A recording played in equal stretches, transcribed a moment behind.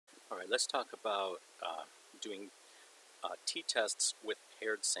let's talk about doing t-tests with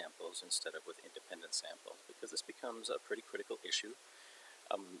paired samples instead of with independent samples, because this becomes a pretty critical issue,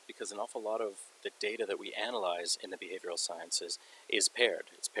 because an awful lot of the data that we analyze in the behavioral sciences is paired.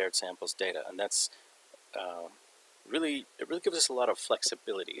 It's paired samples data, and that's it really gives us a lot of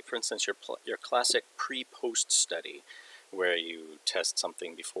flexibility. For instance, your classic pre-post study, where you test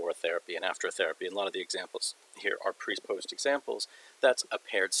something before therapy and after therapy, and a lot of the examples here are pre-post examples, that's a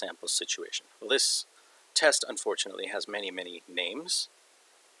paired sample situation. Well, this test, unfortunately, has many names.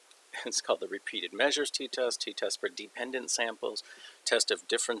 It's called the repeated measures t-test, t-test for dependent samples, test of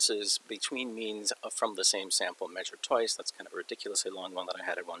differences between means from the same sample measured twice. That's kind of a ridiculously long one that I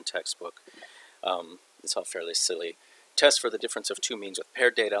had in one textbook. It's all fairly silly. Test for the difference of two means with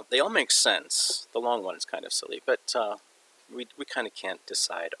paired data. They all make sense. The long one is kind of silly, but we kind of can't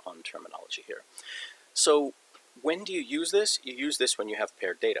decide on terminology here. So when do you use this? You use this when you have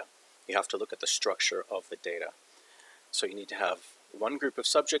paired data. You have to look at the structure of the data. So you need to have one group of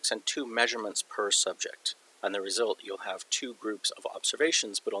subjects and two measurements per subject. And the result, you'll have two groups of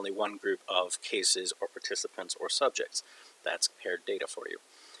observations, but only one group of cases or participants or subjects. That's paired data for you.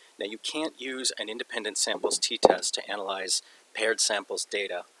 Now, you can't use an independent samples t-test to analyze paired samples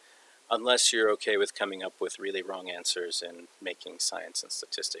data unless you're okay with coming up with really wrong answers and making science and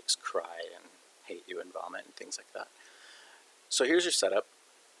statistics cry and hate you and vomit and things like that. So here's your setup.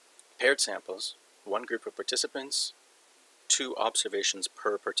 Paired samples, one group of participants, two observations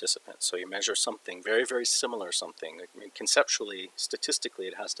per participant. So you measure something very similar something. I mean, conceptually, statistically,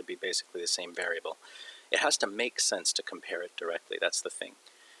 it has to be basically the same variable. It has to make sense to compare it directly. That's the thing.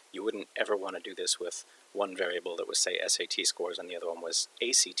 You wouldn't ever want to do this with one variable that was, say, SAT scores and the other one was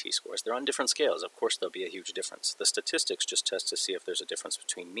ACT scores. They're on different scales. Of course, there'll be a huge difference. The statistics just test to see if there's a difference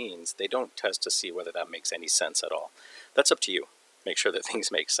between means. They don't test to see whether that makes any sense at all. That's up to you. Make sure that things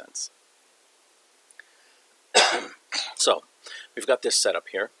make sense. So, we've got this setup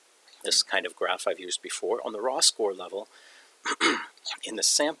here, this kind of graph I've used before. On the raw score level, in the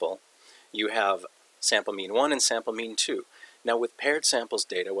sample, you have sample mean 1 and sample mean 2. Now, with paired samples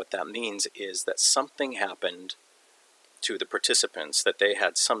data, what that means is that something happened to the participants, that they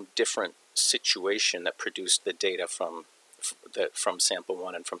had some different situation that produced the data from sample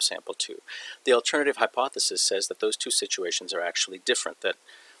 1 and from sample 2. The alternative hypothesis says that those two situations are actually different, that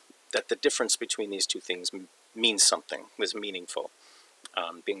the difference between these two things means something, is meaningful.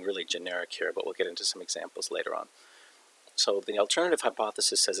 Being really generic here, but we'll get into some examples later on. So the alternative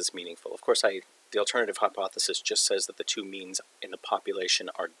hypothesis says it's meaningful. Of course, the alternative hypothesis just says that the two means in the population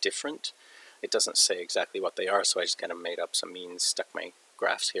are different. It doesn't say exactly what they are, so I just kind of made up some means, stuck my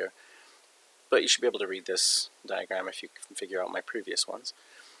graphs here. But you should be able to read this diagram if you can figure out my previous ones.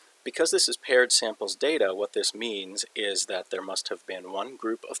 Because this is paired samples data, what this means is that there must have been one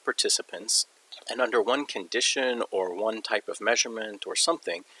group of participants, and under one condition or one type of measurement or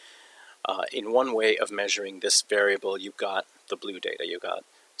something, in one way of measuring this variable, you got the blue data. You got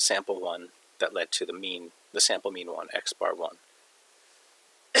sample 1 that led to the sample mean 1, x bar 1.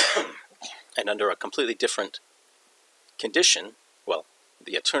 And under a completely different condition, well,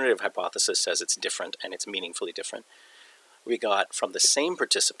 the alternative hypothesis says it's different and it's meaningfully different. We got, from the same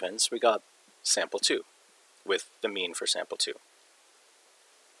participants, we got sample 2 with the mean for sample 2.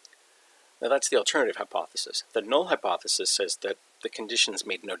 Now that's the alternative hypothesis. The null hypothesis says that the conditions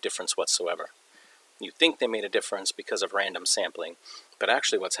made no difference whatsoever. You think they made a difference because of random sampling, but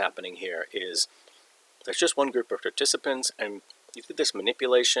actually what's happening here is there's just one group of participants, and you did this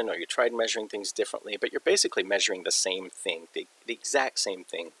manipulation or you tried measuring things differently, but you're basically measuring the same thing, the exact same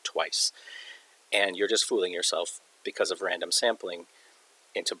thing twice. And you're just fooling yourself because of random sampling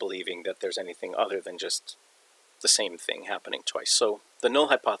into believing that there's anything other than just the same thing happening twice. So the null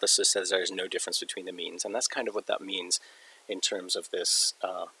hypothesis says there's no difference between the means, and that's kind of what that means in terms of this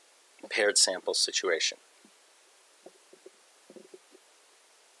paired sample situation.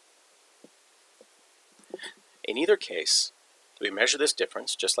 In either case, we measure this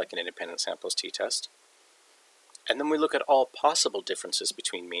difference, just like an independent samples t-test, and then we look at all possible differences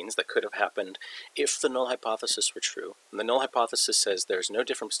between means that could have happened if the null hypothesis were true. And the null hypothesis says there's no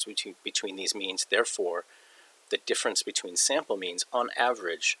difference between these means, therefore the difference between sample means on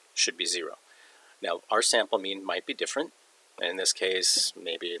average should be 0. Now, our sample mean might be different. In this case,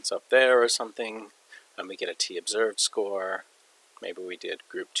 maybe it's up there or something, and we get a t-observed score. Maybe we did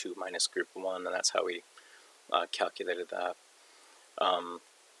group 2 minus group 1, and that's how we calculated that.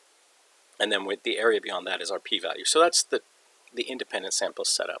 And then with the area beyond that is our p-value. So that's the independent sample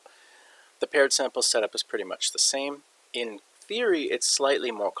setup. The paired sample setup is pretty much the same. In theory, it's slightly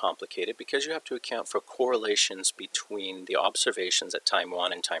more complicated because you have to account for correlations between the observations at time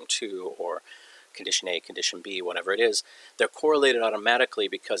 1 and time 2, or condition A, condition B, whatever it is. They're correlated automatically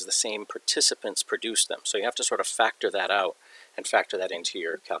because the same participants produce them. So you have to sort of factor that out and factor that into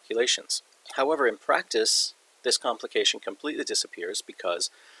your calculations. However, in practice, this complication completely disappears because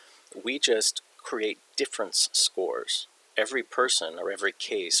we just create difference scores. Every person or every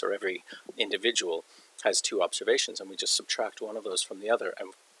case or every individual has 2 observations, and we just subtract one of those from the other,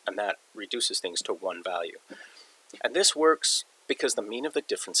 and that reduces things to one value. And this works because the mean of the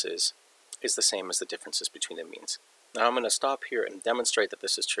differences is the same as the differences between the means. Now I'm going to stop here and demonstrate that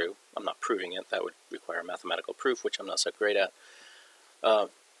this is true. I'm not proving it. That would require mathematical proof, which I'm not so great at.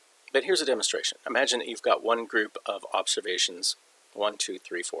 But here's a demonstration. Imagine that you've got one group of observations, 1, 2,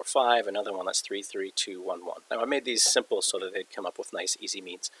 3, 4, 5, another one that's 3, 3, 2, 1, 1. Now I made these simple so that they'd come up with nice, easy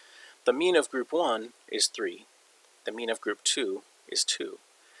means. The mean of group 1 is 3. The mean of group 2 is 2.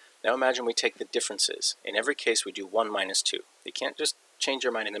 Now imagine we take the differences. In every case, we do 1 minus 2. You can't just change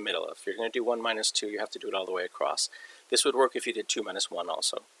your mind in the middle. If you're going to do 1 minus 2, you have to do it all the way across. This would work if you did 2 minus 1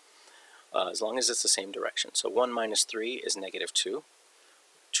 also, as long as it's the same direction. So 1 minus 3 is negative 2.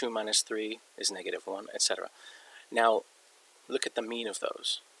 2 minus 3 is negative 1, etc. Now, look at the mean of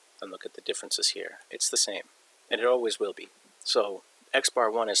those, and look at the differences here. It's the same, and it always will be. So x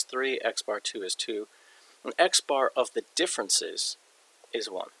bar 1 is 3, x bar 2 is 2, and x bar of the differences is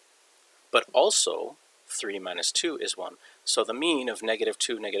 1. But also, 3 minus 2 is 1. So the mean of negative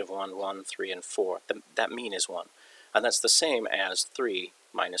 2, negative 1, 1, 3, and 4, that mean is 1. And that's the same as 3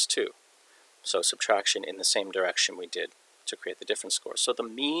 minus 2. So subtraction in the same direction we did to create the difference score. So the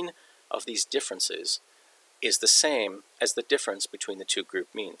mean of these differences is the same as the difference between the 2 group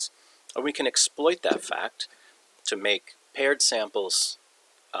means. And we can exploit that fact to make paired samples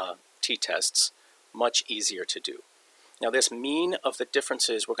t-tests much easier to do. Now this mean of the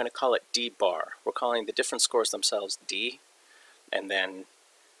differences, we're going to call it d bar. We're calling the difference scores themselves d, and then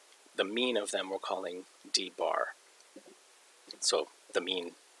the mean of them we're calling d bar. So the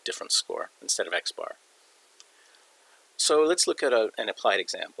mean difference score instead of x bar. So let's look at an applied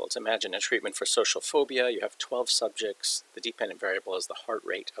example. Let's imagine a treatment for social phobia. You have 12 subjects. The dependent variable is the heart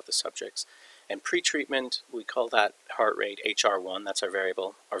rate of the subjects. And pre-treatment, we call that heart rate HR1. That's our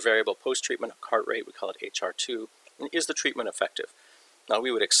variable. Our variable post-treatment heart rate, we call it HR2. And is the treatment effective? Now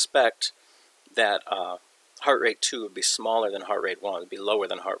we would expect that heart rate 2 would be smaller than heart rate 1, would be lower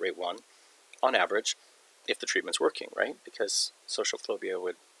than heart rate 1 on average if the treatment's working, right? Because social phobia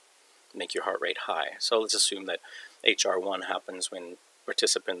would make your heart rate high. So let's assume that HR1 happens when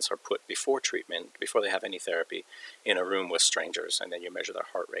participants are put before treatment, before they have any therapy, in a room with strangers, and then you measure their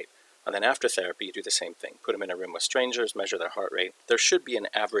heart rate. And then after therapy, you do the same thing. Put them in a room with strangers, measure their heart rate. There should be an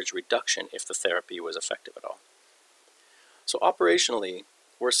average reduction if the therapy was effective at all. So operationally,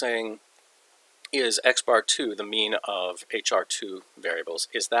 we're saying, is x bar 2, the mean of HR2 variables,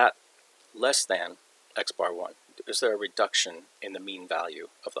 is that less than x bar 1? Is there a reduction in the mean value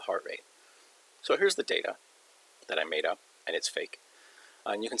of the heart rate? So here's the data that I made up, and it's fake.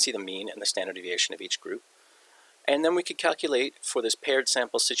 And you can see the mean and the standard deviation of each group. And then we could calculate for this paired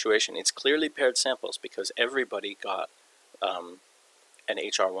sample situation. It's clearly paired samples because everybody got an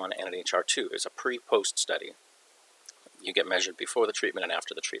HR1 and an HR2. It's a pre-post study. You get measured before the treatment and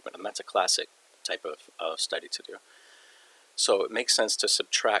after the treatment, and that's a classic type of study to do. So it makes sense to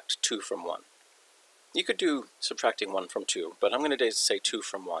subtract 2 from 1. You could do subtracting 1 from 2, but I'm going to say 2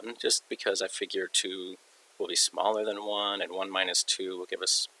 from 1 just because I figure 2 will be smaller than 1, and 1 minus 2 will give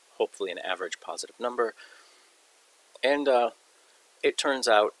us hopefully an average positive number. And it turns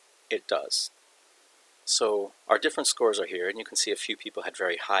out it does. So our difference scores are here, and you can see a few people had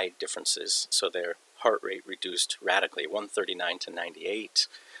very high differences, so their heart rate reduced radically, 139 to 98,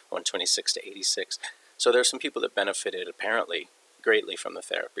 126 to 86. So there's some people that benefited apparently greatly from the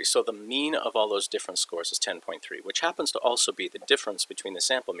therapy. So the mean of all those difference scores is 10.3, which happens to also be the difference between the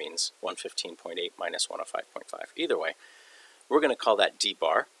sample means, 115.8 minus 105.5. Either way, we're going to call that d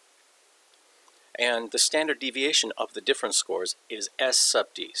bar. And the standard deviation of the difference scores is S sub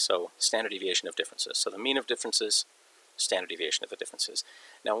d, so standard deviation of differences. So the mean of differences, standard deviation of the differences.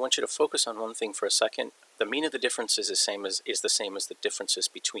 Now I want you to focus on one thing for a second. The mean of the differences is the same as the differences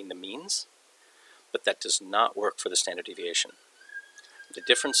between the means, but that does not work for the standard deviation. The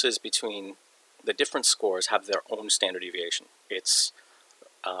differences between the difference scores have their own standard deviation. It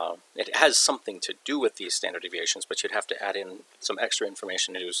has something to do with these standard deviations, but you'd have to add in some extra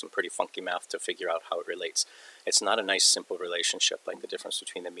information to do some pretty funky math to figure out how it relates. It's not a nice simple relationship like the difference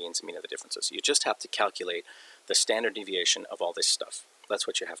between the means and mean of the differences. You just have to calculate the standard deviation of all this stuff. That's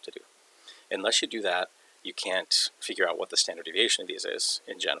what you have to do. Unless you do that, you can't figure out what the standard deviation of these is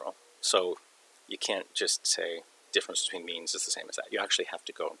in general. So you can't just say difference between means is the same as that. You actually have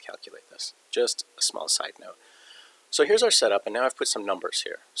to go and calculate this. Just a small side note. So here's our setup, and now I've put some numbers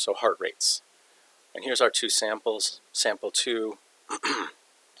here. So heart rates. And here's our two samples. Sample 2,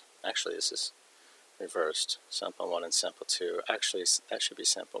 actually this is reversed. Sample 1 and sample 2. Actually, that should be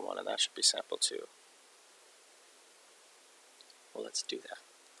sample 1 and that should be sample 2. Well, let's do that.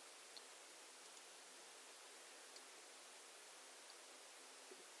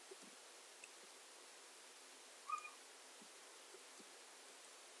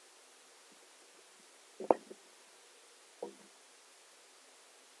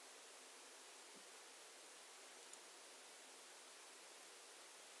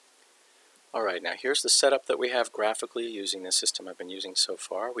 Alright, now here's the setup that we have graphically using the system I've been using so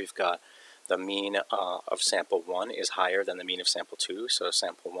far. We've got the mean of sample 1 is higher than the mean of sample 2, so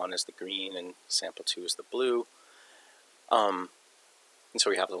sample 1 is the green and sample 2 is the blue. And so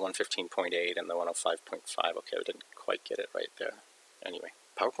we have the 115.8 and the 105.5. Okay, I didn't quite get it right there. Anyway,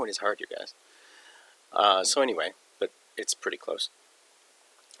 PowerPoint is hard, you guys. So anyway, but it's pretty close.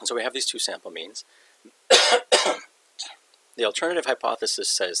 And so we have these two sample means. The alternative hypothesis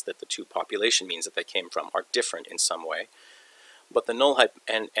says that the two population means that they came from are different in some way, but the null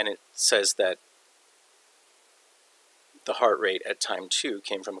and it says that the heart rate at time 2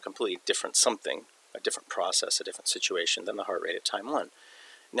 came from a completely different something, a different process, a different situation than the heart rate at time 1.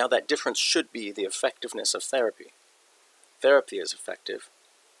 Now that difference should be the effectiveness of therapy. Therapy is effective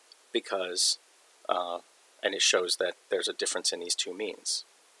because, and it shows that there's a difference in these two means.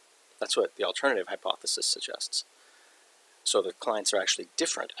 That's what the alternative hypothesis suggests. So the clients are actually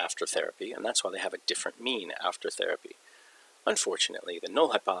different after therapy, and that's why they have a different mean after therapy. Unfortunately, the null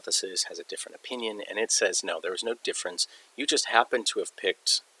hypothesis has a different opinion, and it says, no, there was no difference. You just happen to have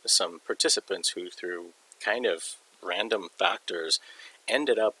picked some participants who, through kind of random factors,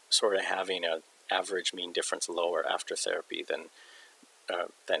 ended up sort of having an average mean difference lower after therapy than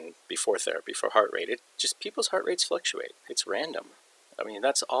before therapy for heart rate. People's heart rates fluctuate. It's random. I mean,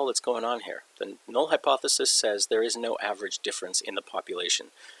 that's all that's going on here. The null hypothesis says there is no average difference in the population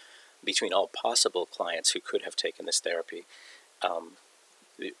between all possible clients who could have taken this therapy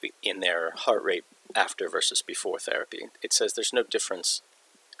in their heart rate after versus before therapy. It says there's no difference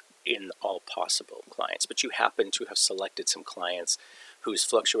in all possible clients, but you happen to have selected some clients whose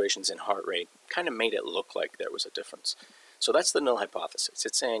fluctuations in heart rate kind of made it look like there was a difference. So that's the null hypothesis.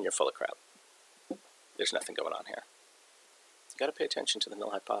 It's saying you're full of crap. There's nothing going on here. Got to pay attention to the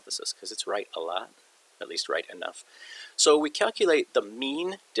null hypothesis because it's right a lot, at least right enough. So we calculate the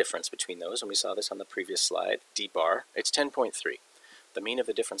mean difference between those, and we saw this on the previous slide, d bar. It's 10.3. The mean of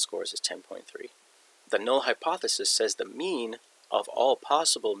the different scores is 10.3. The null hypothesis says the mean of all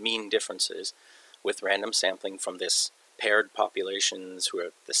possible mean differences with random sampling from this paired populations who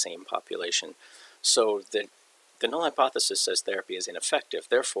are the same population. So the null hypothesis says therapy is ineffective.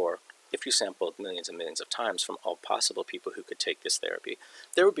 Therefore, if you sampled millions and millions of times from all possible people who could take this therapy,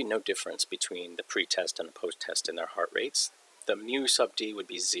 there would be no difference between the pre-test and the post-test in their heart rates. The mu sub d would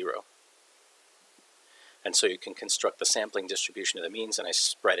be 0. And so you can construct the sampling distribution of the means, and I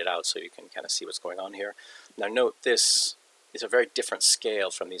spread it out so you can kind of see what's going on here. Now note this is a very different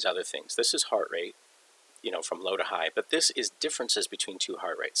scale from these other things. This is heart rate, you know, from low to high, but this is differences between two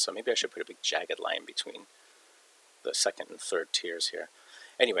heart rates. So maybe I should put a big jagged line between the second and third tiers here.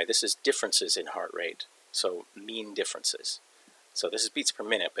 Anyway, this is differences in heart rate, so mean differences. So this is beats per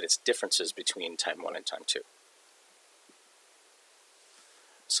minute, but it's differences between time 1 and time 2.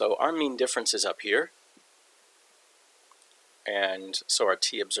 So our mean difference is up here, and so our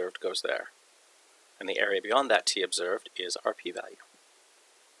t observed goes there. And the area beyond that t observed is our p-value.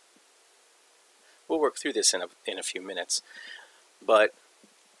 We'll work through this in a few minutes, but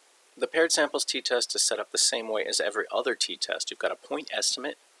the paired samples t-test is set up the same way as every other t-test. You've got a point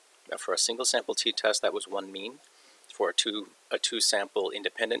estimate. Now for a single sample t-test, that was one mean. For a two sample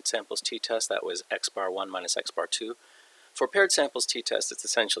independent samples t-test, that was x bar 1 minus x bar 2. For paired samples t-test, it's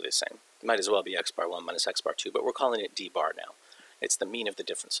essentially the same. It might as well be x bar 1 minus x bar 2, but we're calling it d bar now. It's the mean of the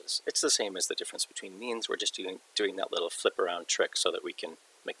differences. It's the same as the difference between means. We're just doing that little flip around trick so that we can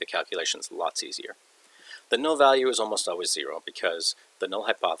make the calculations lots easier. The null value is almost always 0 because the null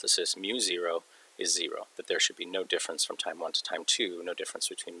hypothesis, mu 0, is 0, that there should be no difference from time 1 to time 2, no difference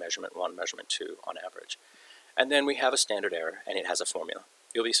between measurement 1 and measurement 2 on average. And then we have a standard error, and it has a formula.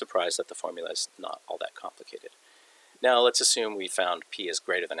 You'll be surprised that the formula is not all that complicated. Now let's assume we found p is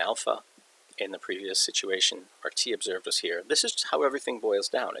greater than alpha in the previous situation. Our t observed was here. This is how everything boils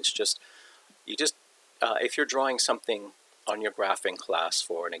down. It's just, if you're drawing something on your graphing class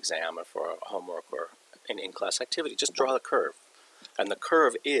for an exam or for a homework or an in-class activity. Just draw the curve. And the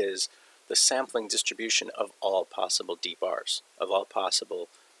curve is the sampling distribution of all possible D bars, of all possible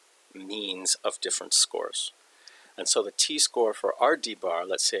means of different scores. And so the t-score for our D bar,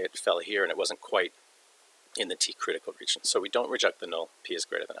 let's say it fell here and it wasn't quite in the t-critical region. So we don't reject the null, p is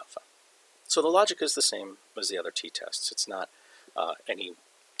greater than alpha. So the logic is the same as the other t-tests. It's not any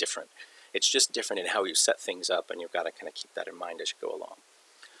different. It's just different in how you set things up, and you've got to kind of keep that in mind as you go along.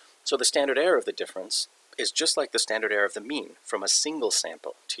 So the standard error of the difference is just like the standard error of the mean from a single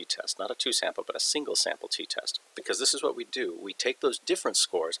sample t-test, not a two-sample, but a single sample t-test. Because this is what we do. We take those different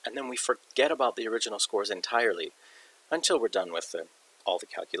scores, and then we forget about the original scores entirely until we're done with all the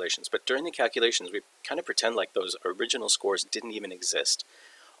calculations. But during the calculations, we kind of pretend like those original scores didn't even exist.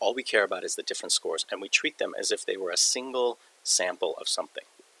 All we care about is the different scores, and we treat them as if they were a single sample of something.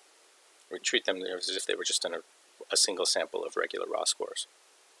 We treat them as if they were just a single sample of regular raw scores.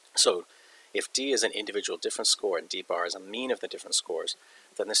 So if D is an individual difference score and D bar is a mean of the different scores,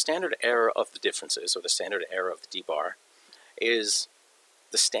 then the standard error of the differences, or the standard error of the D bar, is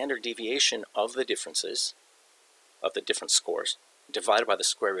the standard deviation of the differences of the different scores divided by the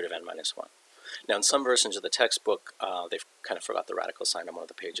square root of n minus 1. Now in some versions of the textbook, they've kind of forgot the radical sign on one of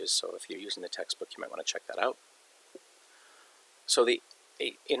the pages, so if you're using the textbook, you might want to check that out. So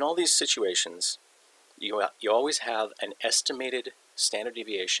in all these situations, you always have an estimated standard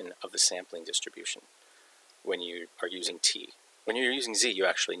deviation of the sampling distribution when you are using T. When you're using Z, you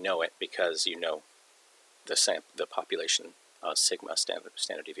actually know it because you know the population sigma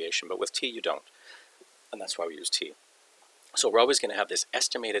standard deviation, but with T you don't, and that's why we use T. So we're always going to have this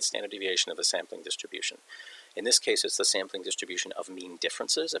estimated standard deviation of the sampling distribution. In this case, it's the sampling distribution of mean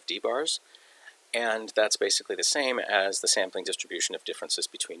differences of D bars, and that's basically the same as the sampling distribution of differences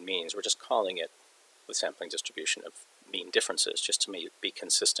between means. We're just calling it the sampling distribution of mean differences just to be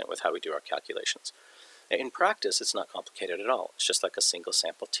consistent with how we do our calculations. In practice, it's not complicated at all. It's just like a single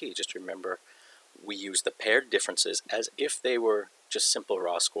sample T. Just remember, we use the paired differences as if they were just simple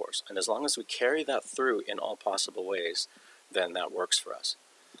raw scores. And as long as we carry that through in all possible ways, then that works for us.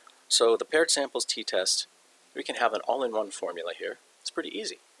 So the paired samples t-test, we can have an all-in-one formula here. It's pretty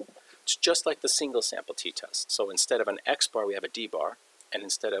easy. It's just like the single sample t-test. So instead of an x bar, we have a d bar, and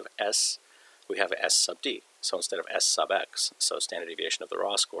instead of s, we have a s sub d. So instead of s sub x, so standard deviation of the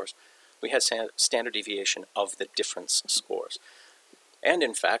raw scores, we had standard deviation of the difference scores. And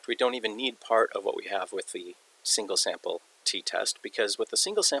in fact, we don't even need part of what we have with the single sample t-test, because with the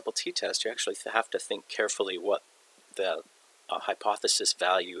single sample t-test, you actually have to think carefully what the hypothesis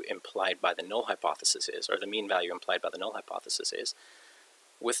value implied by the null hypothesis is, or the mean value implied by the null hypothesis is.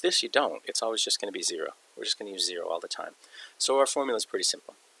 With this, you don't. It's always just going to be 0. We're just going to use 0 all the time. So our formula is pretty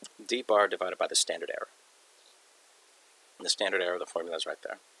simple. D bar divided by the standard error. And the standard error of the formula is right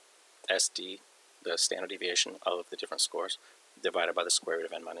there. SD, the standard deviation of the different scores, divided by the square root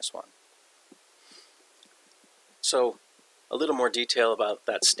of n minus 1. So a little more detail about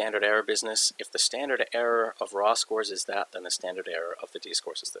that standard error business. If the standard error of raw scores is that, then the standard error of the D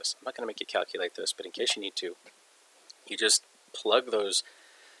scores is this. I'm not going to make you calculate this, but in case you need to, you just plug those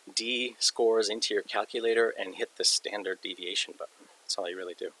D scores into your calculator and hit the standard deviation button. That's all you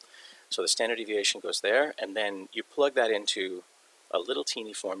really do. So the standard deviation goes there, and then you plug that into a little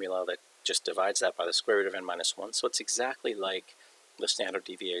teeny formula that just divides that by the square root of n minus 1. So it's exactly like the standard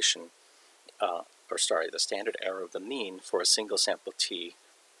deviation, the standard error of the mean for a single sample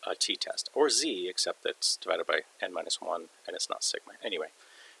t-test, or z, except that it's divided by n minus 1 and it's not sigma. Anyway,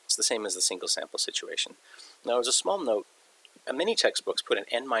 it's the same as the single sample situation. Now, as a small note, many textbooks put an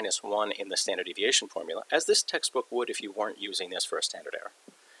n minus 1 in the standard deviation formula, as this textbook would if you weren't using this for a standard error.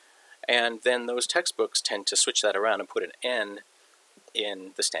 And then those textbooks tend to switch that around and put an n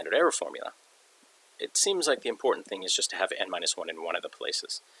in the standard error formula. It seems like the important thing is just to have n minus 1 in one of the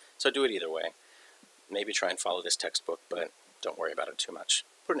places. So do it either way. Maybe try and follow this textbook, but don't worry about it too much.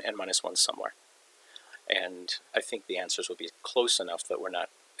 Put an n minus 1 somewhere. And I think the answers will be close enough that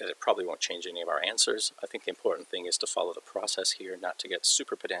it probably won't change any of our answers. I think the important thing is to follow the process here, not to get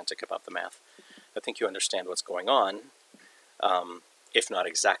super pedantic about the math. I think you understand what's going on, if not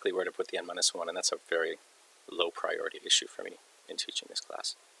exactly where to put the n minus 1, and that's a very low priority issue for me in teaching this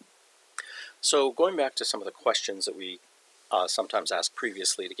class. So going back to some of the questions that we sometimes ask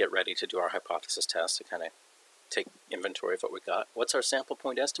previously to get ready to do our hypothesis test, to kind of take inventory of what we got. What's our sample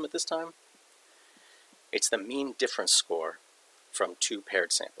point estimate this time? It's the mean difference score from two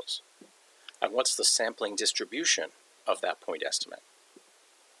paired samples. And what's the sampling distribution of that point estimate?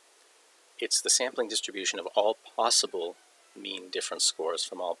 It's the sampling distribution of all possible mean difference scores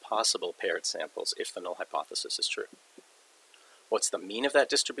from all possible paired samples if the null hypothesis is true. What's the mean of that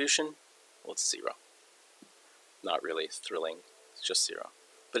distribution? Well, it's 0. not really thrilling, it's just 0.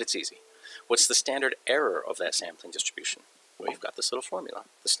 But it's easy. What's the standard error of that sampling distribution? Well, you've got this little formula.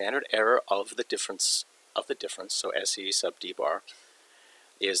 The standard error of the difference, so SE sub D bar,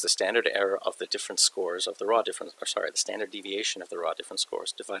 is the standard error of the different scores of the raw difference, the standard deviation of the raw difference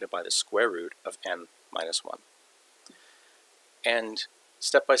scores divided by the square root of n minus 1. And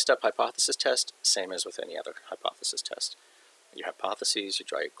step-by-step hypothesis test, same as with any other hypothesis test. Your hypotheses, you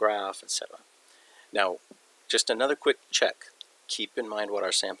draw your graph, etc. Now, just another quick check. Keep in mind what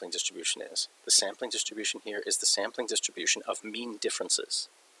our sampling distribution is. The sampling distribution here is the sampling distribution of mean differences,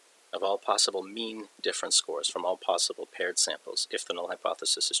 of all possible mean difference scores from all possible paired samples, if the null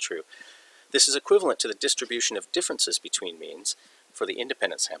hypothesis is true. This is equivalent to the distribution of differences between means for the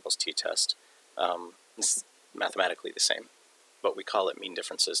independent samples t-test. It's mathematically the same, but we call it mean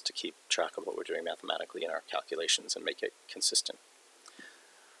differences to keep track of what we're doing mathematically in our calculations and make it consistent.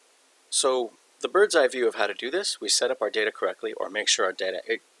 So the bird's eye view of how to do this, we set up our data correctly, or make sure our data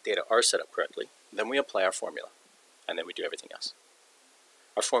are set up correctly, then we apply our formula, and then we do everything else.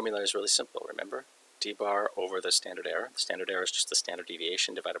 Our formula is really simple, remember? D bar over the standard error. The standard error is just the standard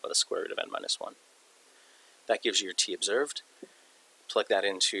deviation divided by the square root of n minus 1. That gives you your t observed. Plug that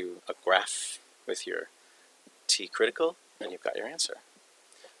into a graph with your t critical, and you've got your answer.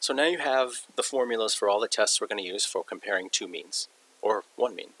 So now you have the formulas for all the tests we're going to use for comparing two means, or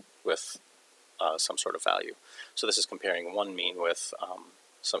one mean with some sort of value. So this is comparing one mean with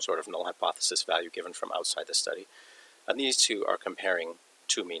some sort of null hypothesis value given from outside the study. And these two are comparing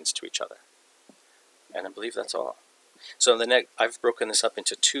two means to each other. And I believe that's all. So I've broken this up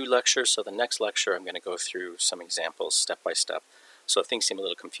into 2 lectures, so the next lecture I'm going to go through some examples step by step. So if things seem a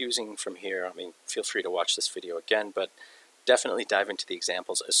little confusing from here, I mean, feel free to watch this video again, but definitely dive into the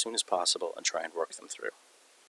examples as soon as possible and try and work them through.